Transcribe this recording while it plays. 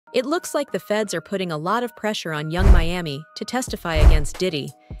It looks like the feds are putting a lot of pressure on young Miami to testify against Diddy,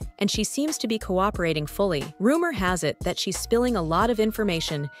 and she seems to be cooperating fully. Rumor has it that she's spilling a lot of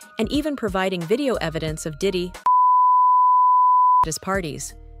information and even providing video evidence of Diddy at his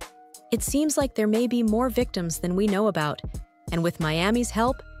parties. It seems like there may be more victims than we know about, and with Miami's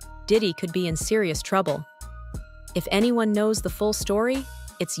help, Diddy could be in serious trouble. If anyone knows the full story,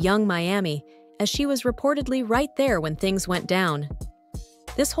 it's young Miami, as she was reportedly right there when things went down.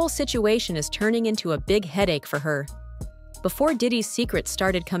 This whole situation is turning into a big headache for her. Before Diddy's secrets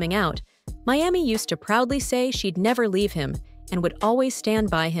started coming out, Miami used to proudly say she'd never leave him and would always stand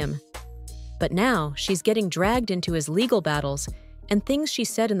by him. But now she's getting dragged into his legal battles, and things she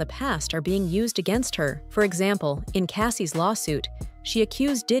said in the past are being used against her. For example, in Cassie's lawsuit, she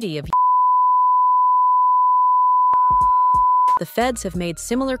accused Diddy of The feds have made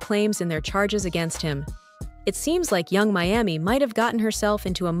similar claims in their charges against him. It seems like young Miami might have gotten herself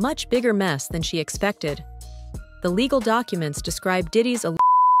into a much bigger mess than she expected. The legal documents describe Diddy's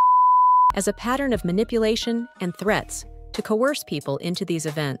as a pattern of manipulation and threats to coerce people into these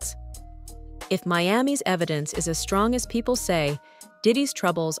events. If Miami's evidence is as strong as people say, Diddy's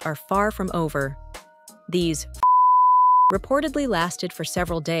troubles are far from over. These reportedly lasted for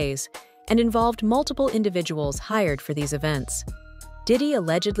several days and involved multiple individuals hired for these events. Diddy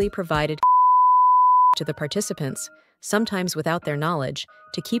allegedly provided to the participants, sometimes without their knowledge,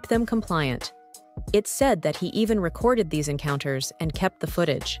 to keep them compliant. It's said that he even recorded these encounters and kept the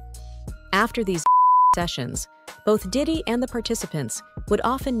footage. After these sessions, both Diddy and the participants would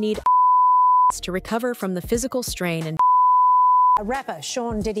often need to recover from the physical strain and Rapper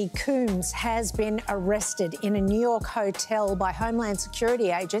Sean Diddy Combs has been arrested in a New York hotel by Homeland Security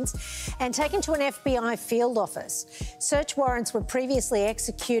agents and taken to an FBI field office. Search warrants were previously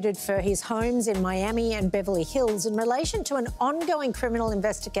executed for his homes in Miami and Beverly Hills in relation to an ongoing criminal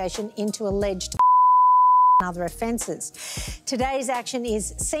investigation into alleged other offences. Today's action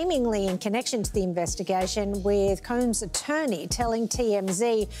is seemingly in connection to the investigation, with Combs' attorney telling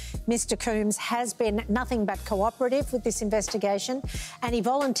TMZ Mr Combs has been nothing but cooperative with this investigation, and he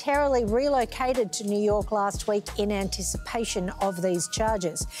voluntarily relocated to New York last week in anticipation of these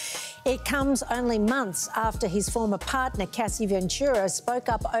charges. It comes only months after his former partner, Cassie Ventura, spoke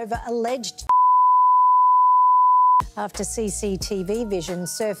up over alleged after CCTV vision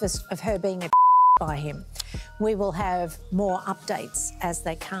surfaced of her being by him. We will have more updates as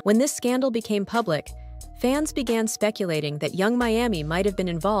they come. When this scandal became public, fans began speculating that young Miami might have been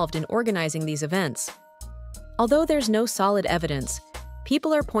involved in organizing these events. Although there's no solid evidence,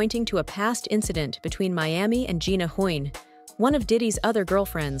 people are pointing to a past incident between Miami and Gina Hoyne, one of Diddy's other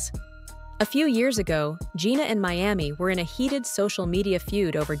girlfriends. A few years ago, Gina and Miami were in a heated social media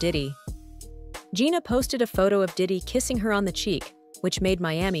feud over Diddy. Gina posted a photo of Diddy kissing her on the cheek, which made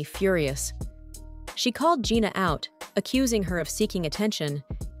Miami furious. She called Gina out, accusing her of seeking attention,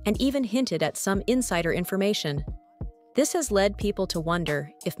 and even hinted at some insider information. This has led people to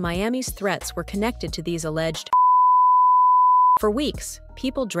wonder if Miami's threats were connected to these alleged. For weeks,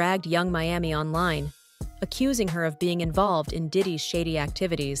 people dragged young Miami online, accusing her of being involved in Diddy's shady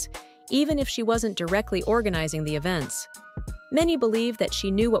activities, even if she wasn't directly organizing the events. Many believe that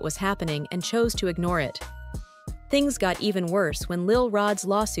she knew what was happening and chose to ignore it. Things got even worse when Lil Rod's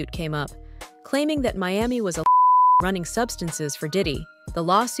lawsuit came up, claiming that Miami was running substances for Diddy. The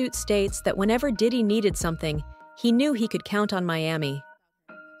lawsuit states that whenever Diddy needed something, he knew he could count on Miami.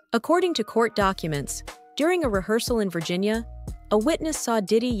 According to court documents, during a rehearsal in Virginia, a witness saw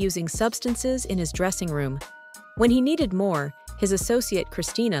Diddy using substances in his dressing room. When he needed more, his associate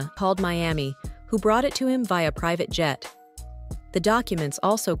Christina called Miami, who brought it to him via private jet. The documents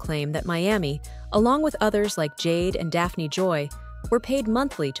also claim that Miami, along with others like Jade and Daphne Joy, were paid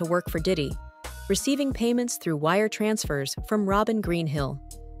monthly to work for Diddy, receiving payments through wire transfers from Robin Greenhill.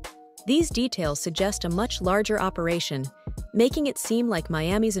 These details suggest a much larger operation, making it seem like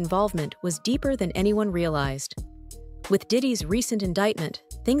Miami's involvement was deeper than anyone realized. With Diddy's recent indictment,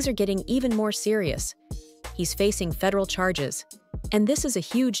 things are getting even more serious. He's facing federal charges, and this is a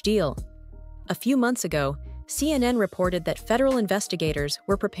huge deal. A few months ago, CNN reported that federal investigators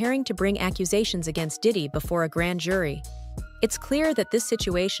were preparing to bring accusations against Diddy before a grand jury. It's clear that this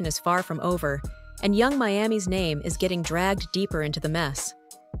situation is far from over, and young Miami's name is getting dragged deeper into the mess.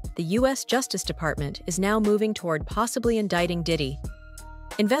 The U.S. Justice Department is now moving toward possibly indicting Diddy.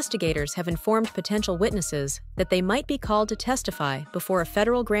 Investigators have informed potential witnesses that they might be called to testify before a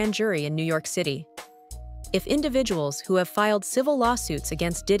federal grand jury in New York City. If individuals who have filed civil lawsuits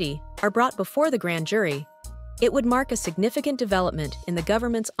against Diddy are brought before the grand jury, it would mark a significant development in the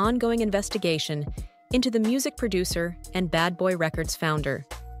government's ongoing investigation into the music producer and Bad Boy Records founder.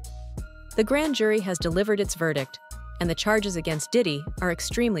 The grand jury has delivered its verdict, and the charges against Diddy are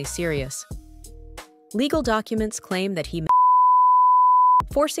extremely serious. Legal documents claim that he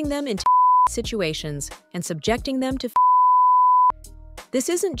forcing them into situations and subjecting them to. This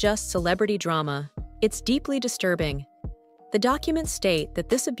isn't just celebrity drama, it's deeply disturbing. The documents state that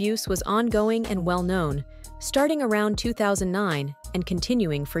this abuse was ongoing and well-known, starting around 2009 and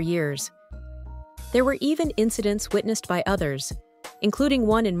continuing for years. There were even incidents witnessed by others, including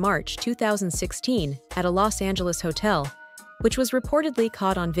one in March 2016 at a Los Angeles hotel, which was reportedly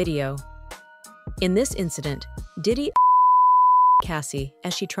caught on video. In this incident, Diddy Cassie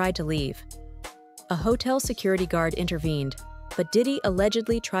as she tried to leave. A hotel security guard intervened, but Diddy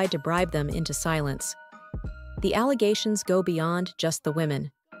allegedly tried to bribe them into silence. The allegations go beyond just the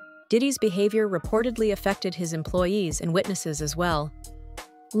women. Diddy's behavior reportedly affected his employees and witnesses as well.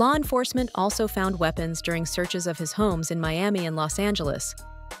 Law enforcement also found weapons during searches of his homes in Miami and Los Angeles,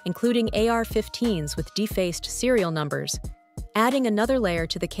 including AR-15s with defaced serial numbers, adding another layer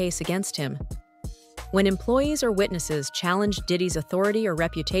to the case against him. When employees or witnesses challenged Diddy's authority or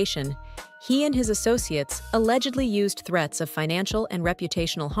reputation, he and his associates allegedly used threats of financial and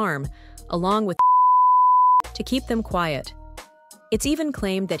reputational harm, along with to keep them quiet. It's even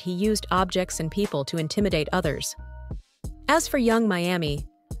claimed that he used objects and people to intimidate others. As for young Miami,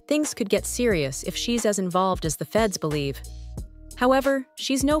 things could get serious if she's as involved as the feds believe. However,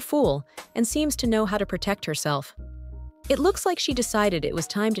 she's no fool and seems to know how to protect herself. It looks like she decided it was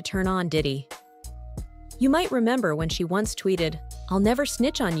time to turn on Diddy. You might remember when she once tweeted, "I'll never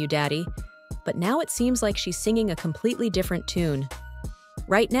snitch on you, Daddy," but now it seems like she's singing a completely different tune.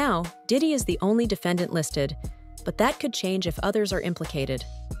 Right now, Diddy is the only defendant listed, but that could change if others are implicated.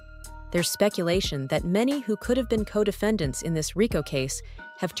 There's speculation that many who could have been co-defendants in this RICO case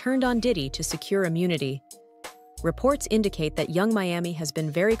have turned on Diddy to secure immunity. Reports indicate that young Miami has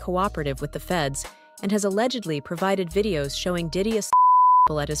been very cooperative with the feds and has allegedly provided videos showing Diddy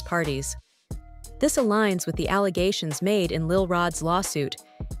at his parties. This aligns with the allegations made in Lil Rod's lawsuit,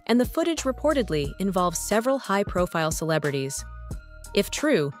 and the footage reportedly involves several high-profile celebrities. If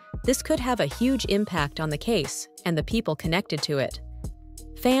true, this could have a huge impact on the case and the people connected to it.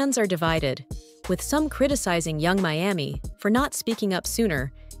 Fans are divided, with some criticizing young Miami for not speaking up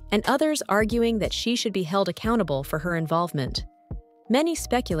sooner, and others arguing that she should be held accountable for her involvement. Many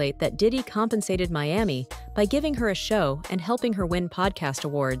speculate that Diddy compensated Miami by giving her a show and helping her win podcast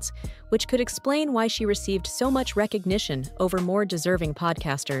awards, which could explain why she received so much recognition over more deserving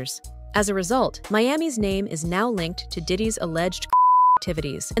podcasters. As a result, Miami's name is now linked to Diddy's alleged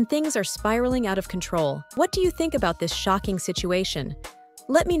activities, and things are spiraling out of control. What do you think about this shocking situation?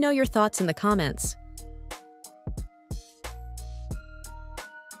 Let me know your thoughts in the comments.